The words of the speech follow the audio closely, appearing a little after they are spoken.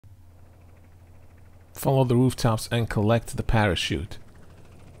Follow the rooftops and collect the parachute.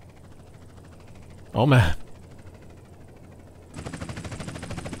 Oh man.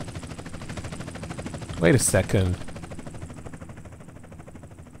 Wait a second.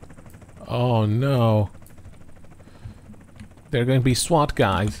 Oh no. They're going to be SWAT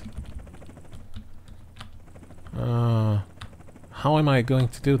guys. How am I going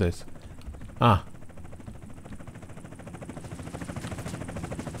to do this? Ah.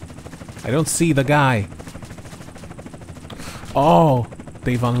 I don't see the guy. Oh,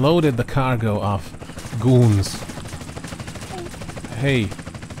 they've unloaded the cargo of goons. Hey,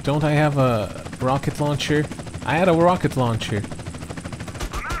 don't I have a rocket launcher? I had a rocket launcher.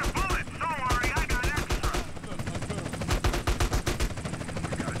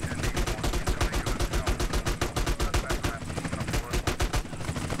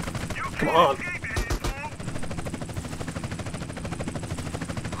 Come on.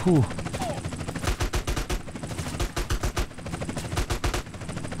 Whew.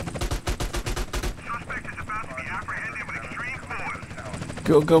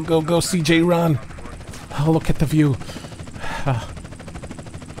 Go, go, go, go, CJ, run! Oh, look at the view.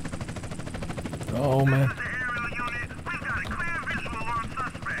 Oh, man.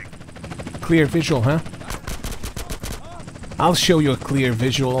 Clear visual, huh? I'll show you a clear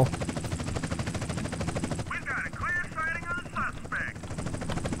visual.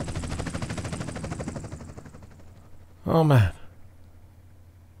 Oh, man.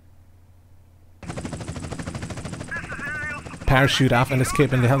 Parachute off and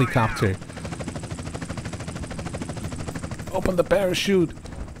escape in the helicopter. Open the parachute.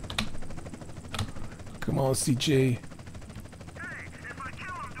 Come on, CJ.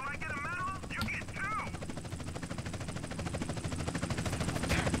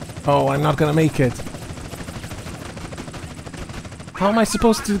 Oh, I'm not gonna make it. How am I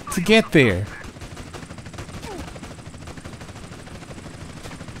supposed to get there?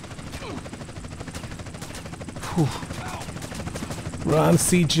 Whew. Run,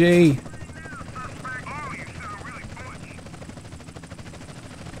 CJ.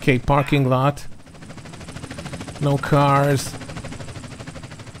 Okay, parking lot. No cars.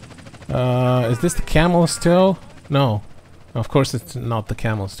 Is this the Camel still? No. Of course it's not the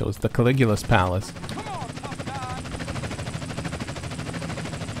Camel still. It's the Caligula's Palace.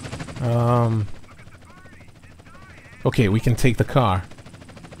 Okay, we can take the car.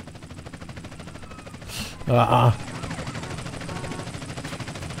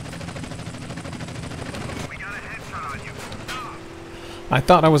 I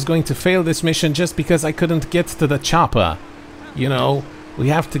thought I was going to fail this mission just because I couldn't get to the chopper. You know, we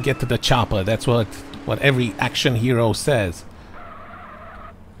have to get to the chopper. That's what every action hero says.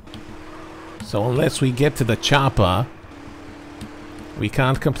 So unless we get to the chopper, we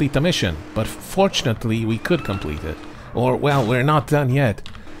can't complete the mission. But fortunately, we could complete it. Or, well, we're not done yet.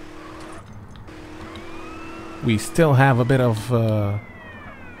 We still have a bit of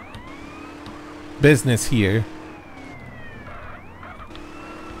business here.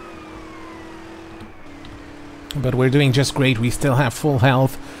 But we're doing just great. We still have full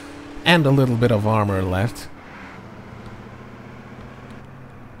health and a little bit of armor left.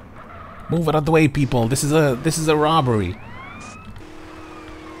 Move out of the way, people. This is a robbery.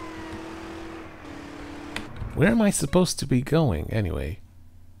 Where am I supposed to be going anyway?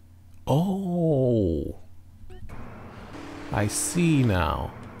 Oh, I see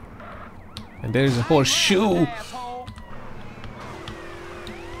now. And there's a horseshoe.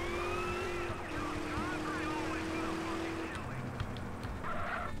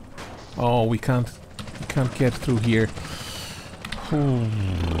 Oh, we can't get through here.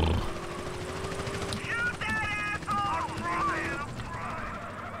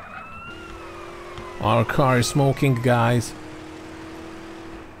 Our car is smoking, guys.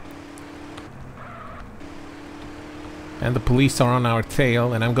 And the police are on our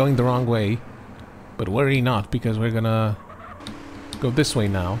tail, and I'm going the wrong way. But worry not, because we're gonna go this way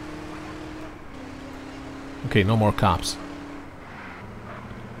now. Okay, no more cops.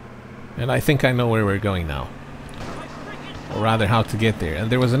 And I think I know where we're going now. Or rather, how to get there.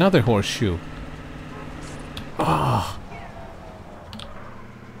 And there was another horseshoe. Ah.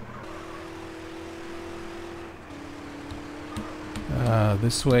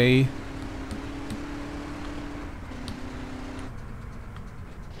 This way.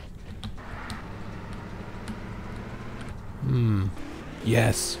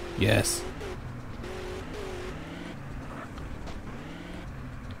 Yes, yes.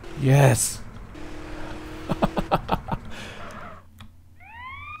 Yes.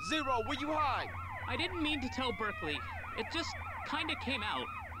 Zero, where you hide? I didn't mean to tell Berkeley. It just kinda came out,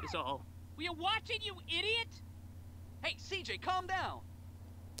 is all. Were you watching, you idiot? Hey, CJ, calm down.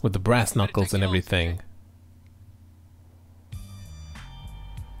 With the brass knuckles and everything.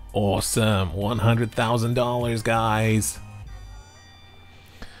 Awesome. $100,000, guys.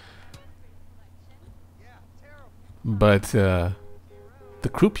 But the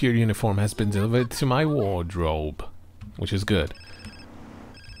croupier uniform has been delivered to my wardrobe, which is good.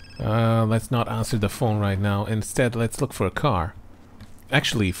 Let's not answer the phone right now. Instead, let's look for a car.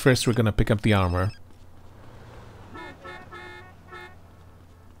 Actually, first we're gonna pick up the armor.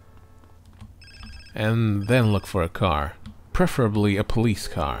 And then look for a car. Preferably a police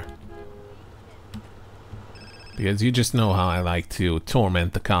car. Because you just know how I like to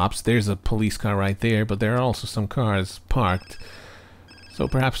torment the cops. There's a police car right there, but there are also some cars parked. So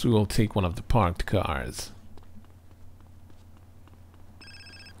perhaps we will take one of the parked cars.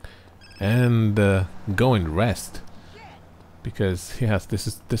 And go and rest. Because yes,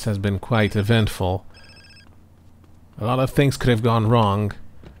 this has been quite eventful. A lot of things could have gone wrong.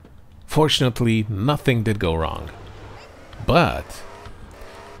 Fortunately, nothing did go wrong. But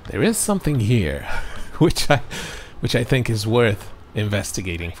there is something here which I think is worth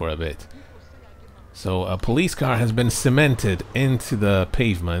investigating for a bit. So a police car has been cemented into the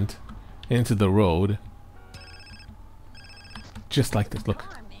pavement, into the road. Just like this, look.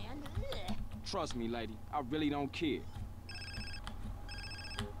 Trust me, lady, I really don't care.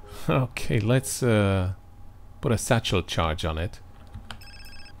 Okay, let's put a satchel charge on it.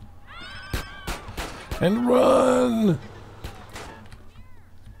 And run!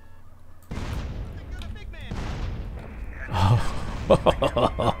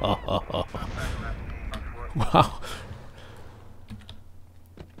 Wow.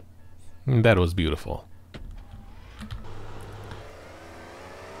 That was beautiful.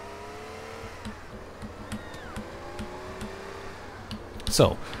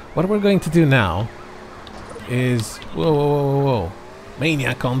 So, what we're going to do now is... Whoa, whoa, whoa, whoa, whoa.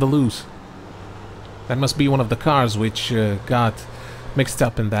 Maniac on the loose. That must be one of the cars which got mixed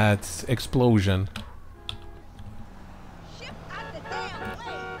up in that explosion.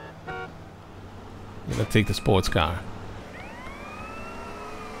 I'm gonna take the sports car.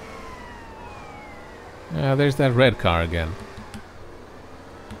 There's that red car again.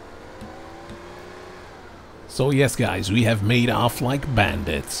 So yes, guys, we have made off like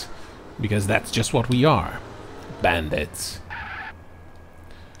bandits. Because that's just what we are. Bandits.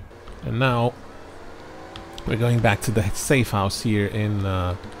 And now we're going back to the safe house here in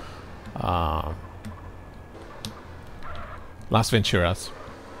Las Venturas.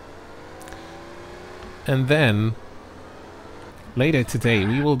 And then later today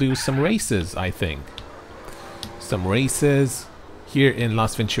we will do some races, I think. Some races here in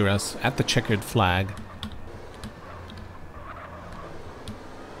Las Venturas at the checkered flag.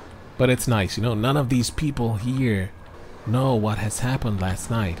 But it's nice, you know, none of these people here know what has happened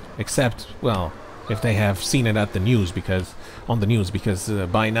last night. Except, well, if they have seen it at the news, because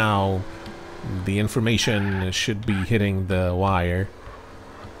by now the information should be hitting the wire.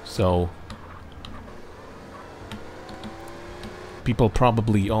 So people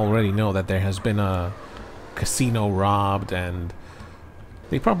probably already know that there has been a casino robbed, and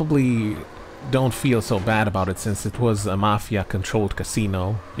they probably don't feel so bad about it since it was a mafia-controlled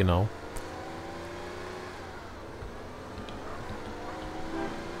casino, you know.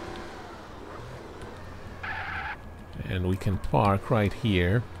 And we can park right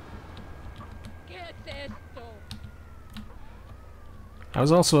here. I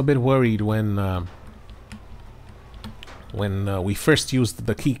was also a bit worried when we first used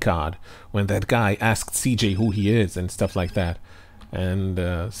the key card, when that guy asked CJ who he is and stuff like that, and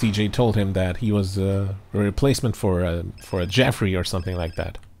CJ told him that he was a replacement for a Jeffrey or something like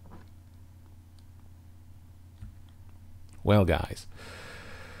that. Well, guys,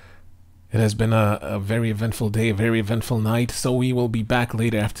 it has been a very eventful day, a very eventful night, so we will be back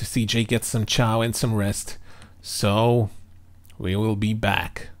later after CJ gets some chow and some rest. So we will be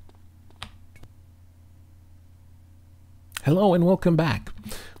back. Hello and welcome back.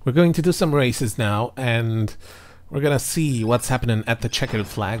 We're going to do some races now, and we're gonna see what's happening at the checkered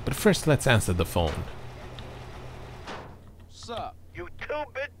flag, but first let's answer the phone. What's up? You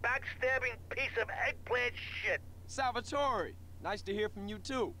two-bit backstabbing piece of eggplant shit. Salvatore, nice to hear from you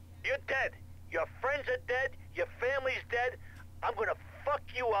too. You're dead. Your friends are dead. Your family's dead. I'm gonna fuck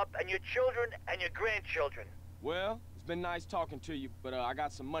you up and your children and your grandchildren. Well, it's been nice talking to you, but I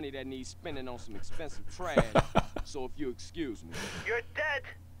got some money that needs spending on some expensive trash. So if you excuse me. You're dead.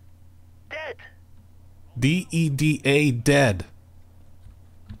 Dead. D-E-D-A, dead.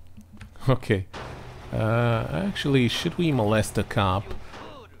 Okay. Actually, should we molest a cop?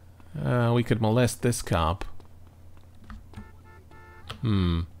 We could molest this cop.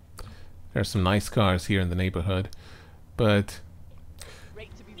 There's some nice cars here in the neighborhood, but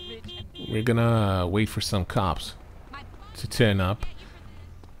Great to be rich and we're gonna wait for some cops to turn up.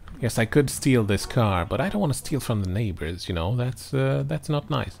 Yes, I could steal this car, but I don't want to steal from the neighbors, you know. That's not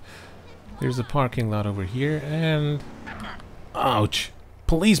nice. There's a parking lot over here, and ouch!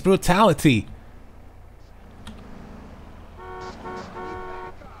 Police brutality!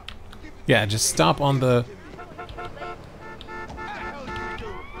 Yeah, just stop on the...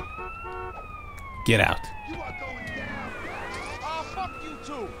 Get out. Oh, fuck you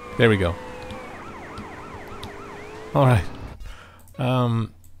too. There we go. Alright. So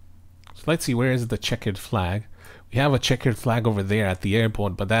let's see, where is the checkered flag? We have a checkered flag over there at the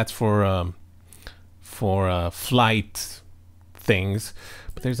airport, but that's for flight things.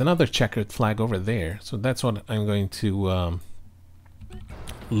 But there's another checkered flag over there, so that's what I'm going to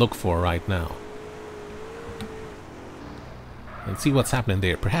look for right now. And see what's happening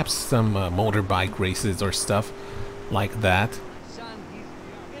there. Perhaps some motorbike races or stuff like that.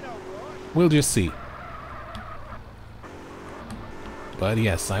 We'll just see. But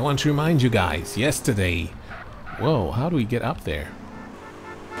yes, I want to remind you guys, yesterday... Whoa, how do we get up there?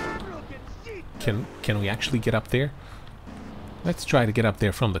 Can we actually get up there? Let's try to get up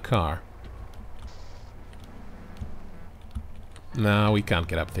there from the car. No, we can't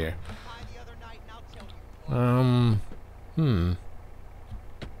get up there.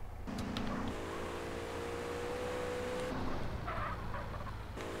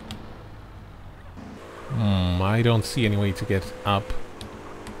 I don't see any way to get up.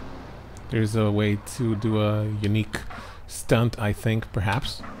 There's a way to do a unique stunt, I think,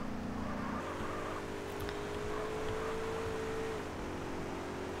 perhaps.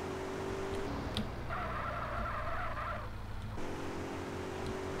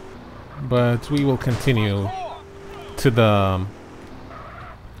 But we will continue to the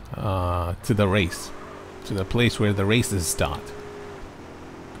race, to the place where the races start,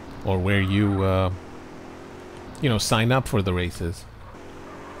 or where you you know, sign up for the races.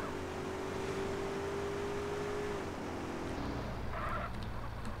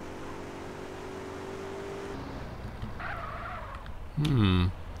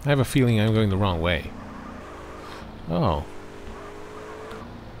 I have a feeling I'm going the wrong way. Oh.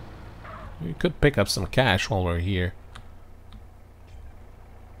 We could pick up some cash while we're here.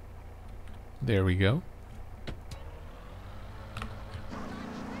 There we go.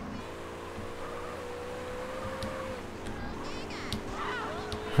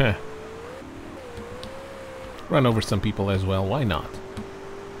 Heh. Run over some people as well, why not?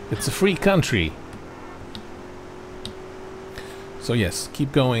 It's a free country. So yes,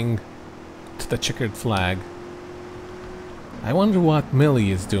 keep going to the checkered flag. I wonder what Millie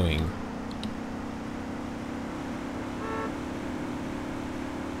is doing.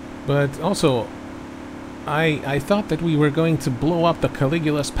 But also, I thought that we were going to blow up the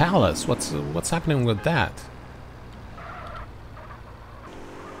Caligula's palace. What's happening with that?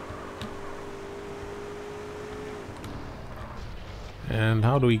 And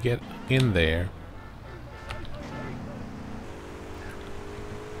how do we get in there?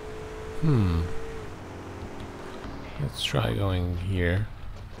 Let's try going here.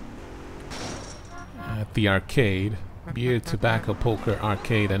 At the arcade. Beer, tobacco, poker,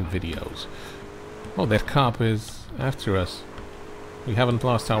 arcade, and videos. Oh, that cop is after us. We haven't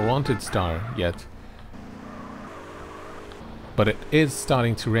lost our wanted star yet. But it is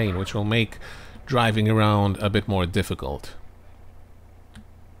starting to rain, which will make driving around a bit more difficult.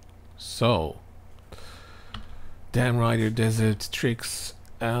 So, Dam Rider, Desert, Tricks,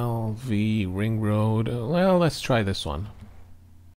 LV, Ring Road. Well, let's try this one.